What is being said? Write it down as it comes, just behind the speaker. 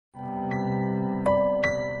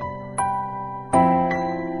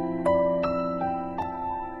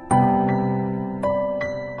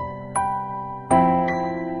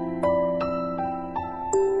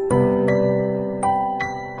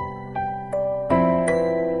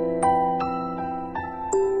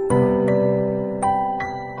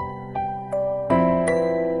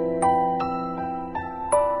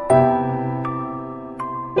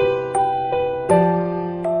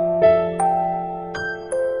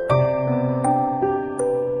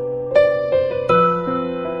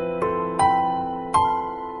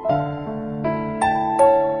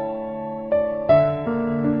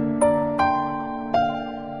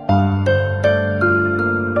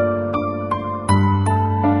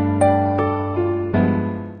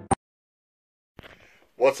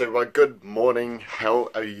Alright, so good morning. How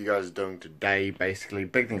are you guys doing today? Basically,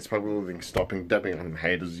 big things probably stopping, dipping on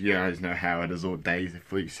haters. You guys know how it is all day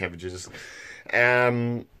for you savages.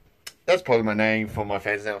 That's probably my name for my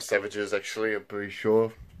fans now, Savages, actually, I'm pretty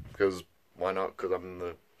sure. Because, why not? Because I'm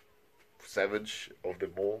the savage of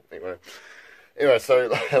them all. Anyway,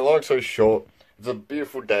 so, long story short, it's a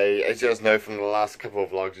beautiful day. As you guys know from the last couple of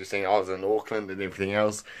vlogs you've seen, I was in Auckland and everything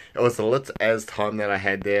else. It was the lit as time that I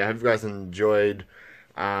had there. I hope you guys enjoyed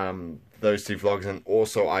those two vlogs, and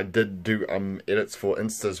also I did do edits for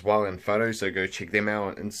Insta as well and photos, so go check them out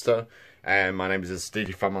on Insta. And my name is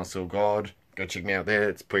Stevie from Myself God. Go check me out there,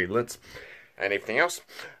 it's pretty lit. And everything else.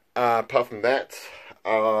 Apart from that,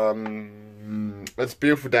 it's a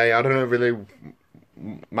beautiful day. I don't know really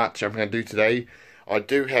much I'm going to do today. I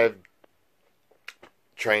do have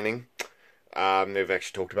training they've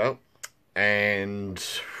actually talked about, and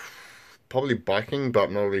probably biking, but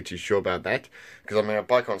I'm not really too sure about that because I'm going to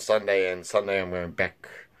bike on Sunday, and Sunday I'm going back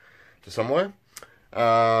to somewhere.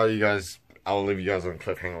 I'll leave you guys on a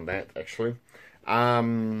cliffhanger on that actually.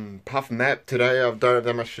 Apart from that, today I don't have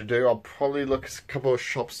that much to do. I'll probably look at a couple of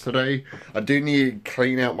shops today. I do need to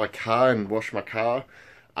clean out my car and wash my car.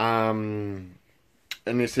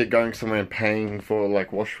 Unless they're going somewhere and paying for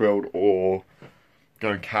like Wash World or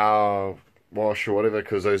going car wash or whatever,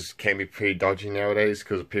 because those can be pretty dodgy nowadays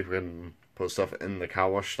because people can put stuff in the car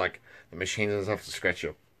wash, like the machines and stuff, to scratch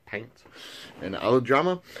your paint and other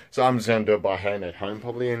drama. So I'm just going to do it by hand at home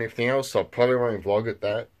probably, and everything else. So I probably won't vlog at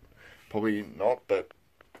that. Probably not, but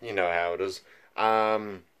you know how it is.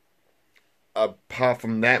 Apart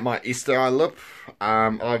from that, my Easter eye lip,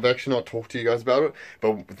 I've actually not talked to you guys about it,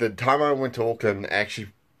 but the time I went to Auckland, I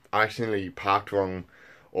accidentally parked wrong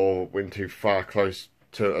or went too far close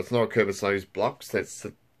to, it's not a curb, it's those blocks that's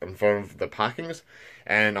in front of the parkings,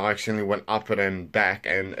 and I accidentally went up it and back,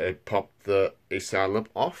 and it popped the Easter eye lip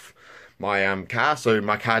off my car. So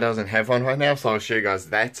my car doesn't have one right now, so I'll show you guys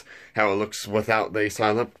that, how it looks without the Easter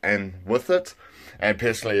eye lip and with it. And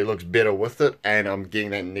personally it looks better with it, and I'm getting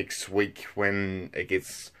that next week when it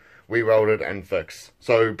gets re-welded and fixed.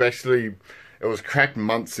 So basically it was cracked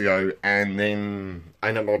months ago, and then I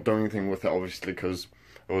ended up not doing anything with it obviously because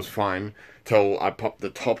it was fine, till I popped the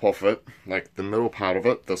top off it, like the middle part of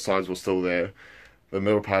it. The sides were still there, the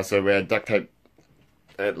middle part, so we had duct tape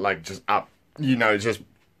it like just up, you know, just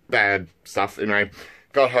bad stuff. Anyway,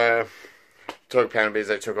 got her, took pound beers,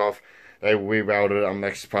 they took off, they re-welded it. I'm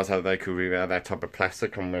actually surprised how they could re-weld that type of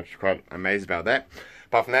plastic. I'm actually quite amazed about that.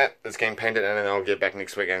 Apart from that, it's getting painted, and then I'll get back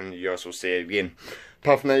next week and you guys will see it again.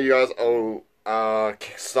 Apart from that, you guys, I'll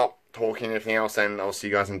stop talking and everything else, and I'll see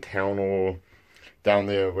you guys in town or down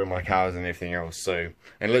there where my car is and everything else. So,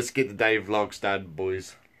 and let's get the day vlog started,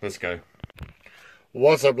 boys. Let's go.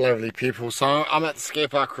 What's up, lovely people? So I'm at the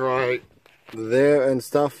skate park right there and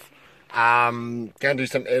stuff. Gonna do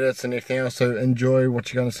some edits and everything else, so enjoy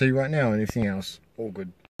what you're gonna see right now and everything else. All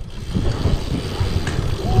good.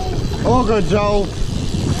 All good, Joel.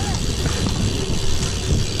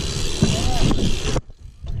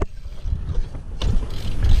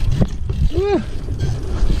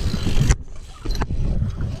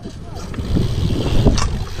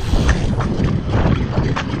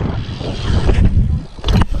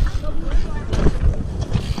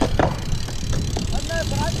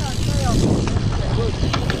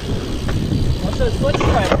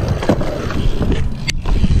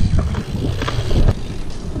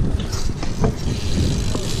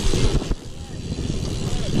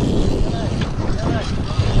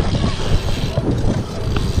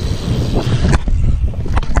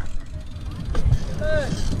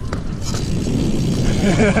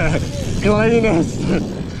 Cleanest!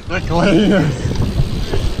 The cleanest!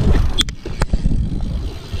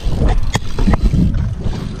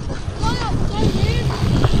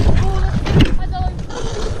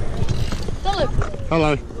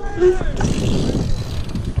 Hello.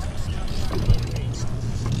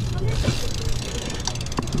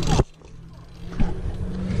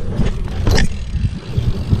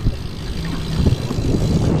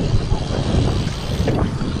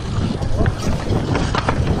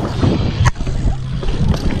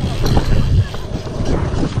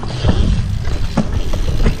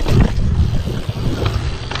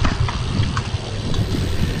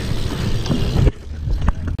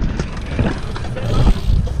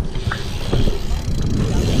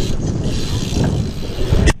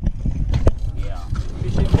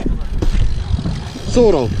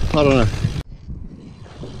 Sort of, I don't know.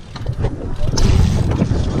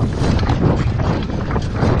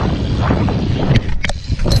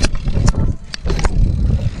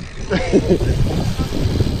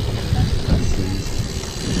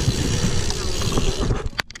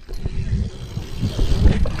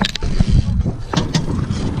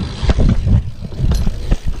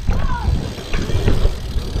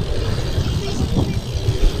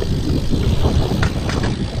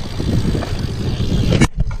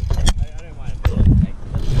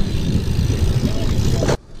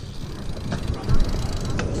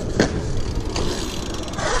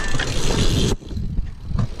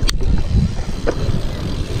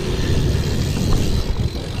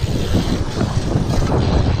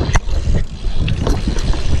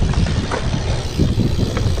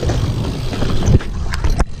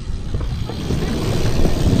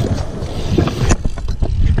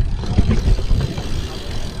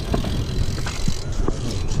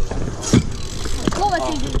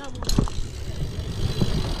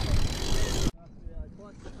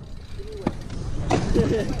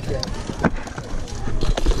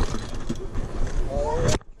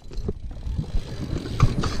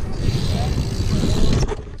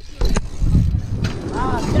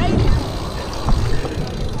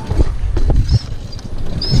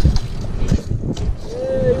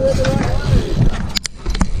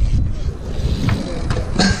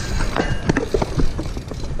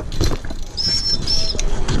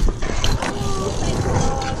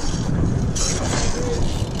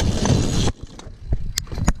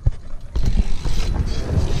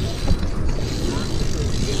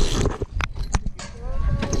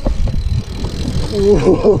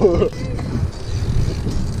 Whoa.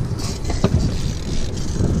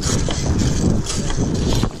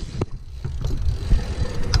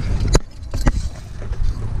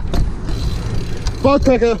 Bug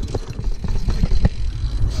picker.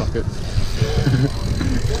 Fuck it.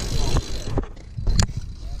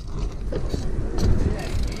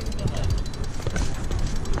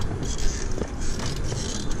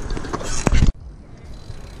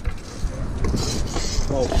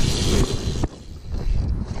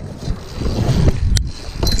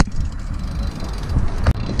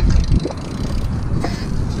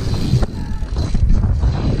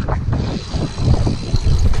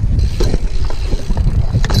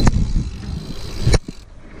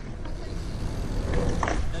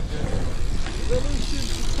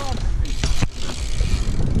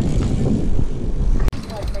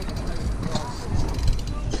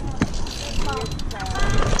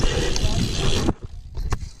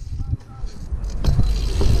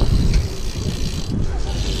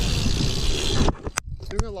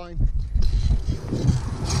 Doing a line.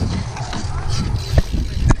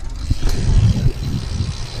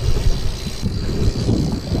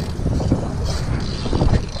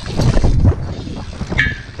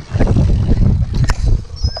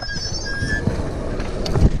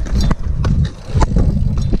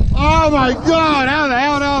 Oh my god, how the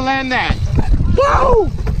hell did I land that?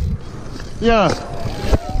 Woo! Yeah.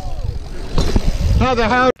 How the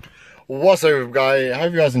hell? What's up, guys? I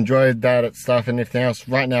hope you guys enjoyed that stuff and everything else.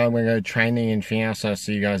 Right now I'm going to go training and everything else. I'll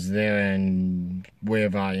see you guys there and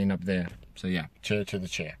wherever I end up there. So yeah, chair to the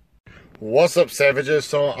chair. What's up, savages?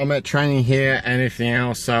 So I'm at training here and everything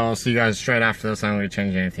else. So I'll see you guys straight after this. I'm going to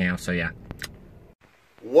change anything else. So yeah.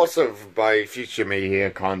 What's up, everybody? Future me here,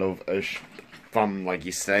 kind of ish. From like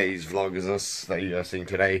yesterday's vlog is this that you guys seen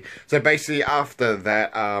today. So basically after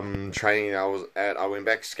that training I was at, I went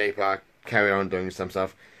back to skate park, carried on doing some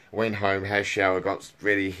stuff, went home, had a shower, got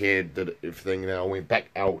ready, hair, did everything, then I went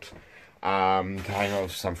back out to hang out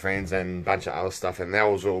with some friends and a bunch of other stuff, and that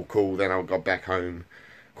was all cool. Then I got back home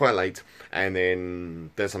quite late and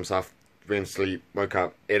then did some stuff, went to sleep, woke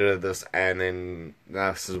up, edited this, and then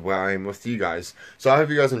this is where I am with you guys. So I hope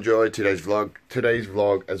you guys enjoyed today's vlog. Today's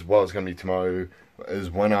vlog as well as going to be tomorrow is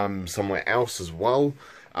when I'm somewhere else as well.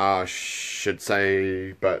 Should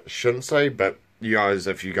say, but shouldn't say, but you guys,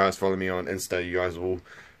 if you guys follow me on Insta, you guys will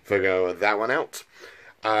figure that one out.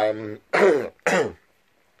 My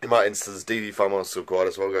Insta's DD Farmer Squad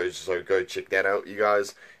as well, so go check that out, you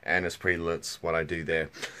guys, and it's pretty lit what I do there.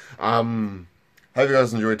 Hope you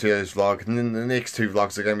guys enjoyed today's vlog, and then the next two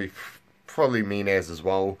vlogs are going to be probably me and Az as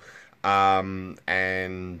well,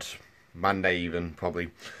 and Monday even, probably.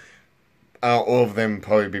 All of them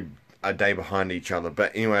probably be a day behind each other,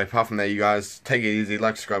 but anyway, apart from that, you guys, take it easy,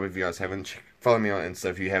 like, subscribe if you guys haven't, follow me on Insta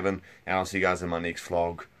if you haven't, and I'll see you guys in my next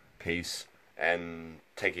vlog. Peace, and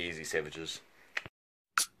take it easy, savages.